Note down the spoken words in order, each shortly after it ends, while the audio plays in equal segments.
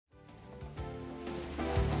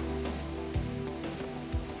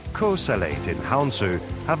Co-Cellate in Hounsou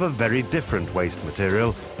have a very different waste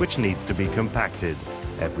material which needs to be compacted.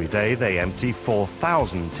 Every day they empty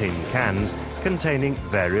 4,000 tin cans containing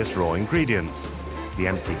various raw ingredients. The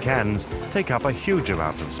empty cans take up a huge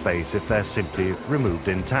amount of space if they're simply removed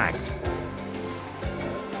intact.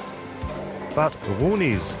 But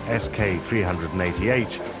RUNI's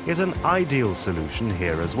SK380H is an ideal solution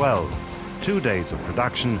here as well. 2 days of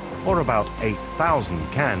production, or about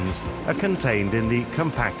 8,000 cans, are contained in the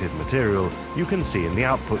compacted material you can see in the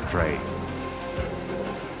output tray.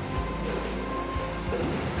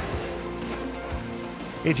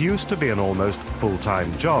 It used to be an almost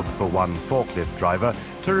full-time job for one forklift driver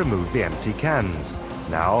to remove the empty cans.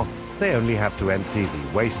 Now, they only have to empty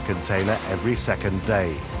the waste container every second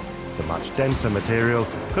day. The much denser material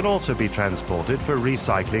can also be transported for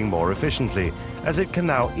recycling more efficiently, as it can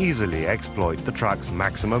now easily exploit the truck's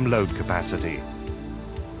maximum load capacity.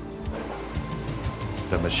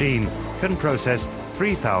 The machine can process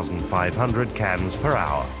 3,500 cans per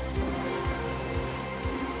hour.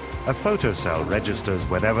 A photocell registers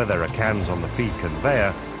whenever there are cans on the feed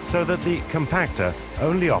conveyor, so that the compactor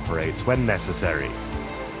only operates when necessary.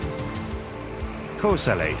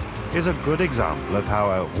 Co-Cellate is a good example of how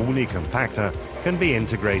a RUNI compactor can be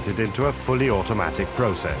integrated into a fully automatic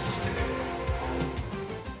process.